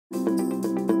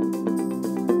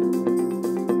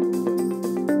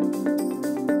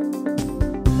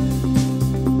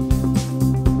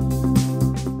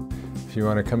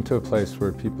want to come to a place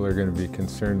where people are going to be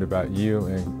concerned about you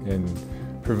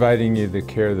and providing you the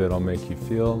care that'll make you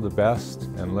feel the best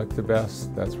and look the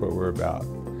best. That's what we're about.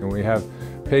 And we have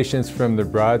patients from the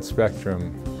broad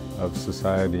spectrum of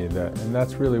society, and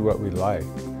that's really what we like.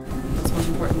 What's most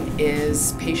important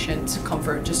is patient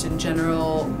comfort, just in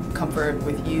general, comfort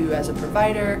with you as a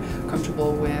provider,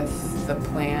 comfortable with the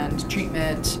planned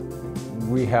treatment.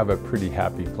 We have a pretty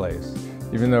happy place.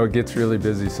 Even though it gets really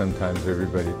busy sometimes,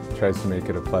 everybody tries to make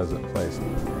it a pleasant place.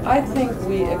 I think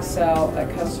we excel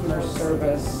at customer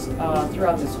service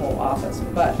throughout this whole office,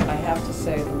 but I have to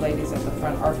say the ladies at the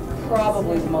front are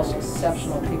probably the most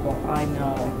exceptional people I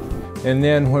know. And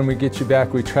then when we get you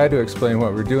back, we try to explain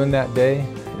what we're doing that day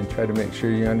and try to make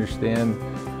sure you understand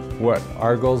what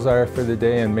our goals are for the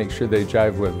day and make sure they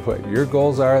jive with what your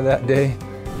goals are that day.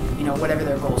 You know, whatever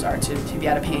their goals are, to be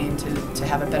out of pain, to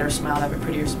have a better smile, to have a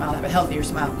prettier smile, to have a healthier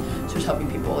smile. So just helping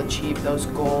people achieve those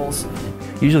goals.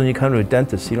 Usually when you come to a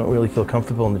dentist, you don't really feel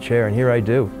comfortable in the chair, and here I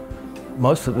do.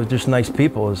 Most of them are just nice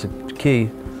people is the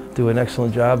key, do an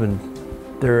excellent job, and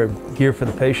they're here for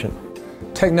the patient.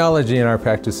 Technology in our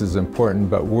practice is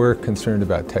important, but we're concerned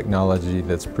about technology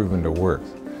that's proven to work.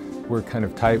 We're kind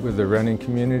of tight with the running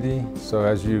community, so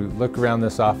as you look around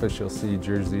this office, you'll see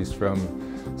jerseys from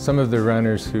some of the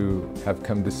runners who have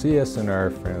come to see us and are our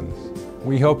friends.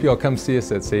 We hope you'll come see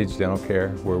us at Sage Dental Care,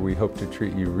 where we hope to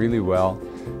treat you really well,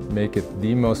 make it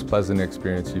the most pleasant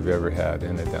experience you've ever had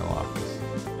in a dental office.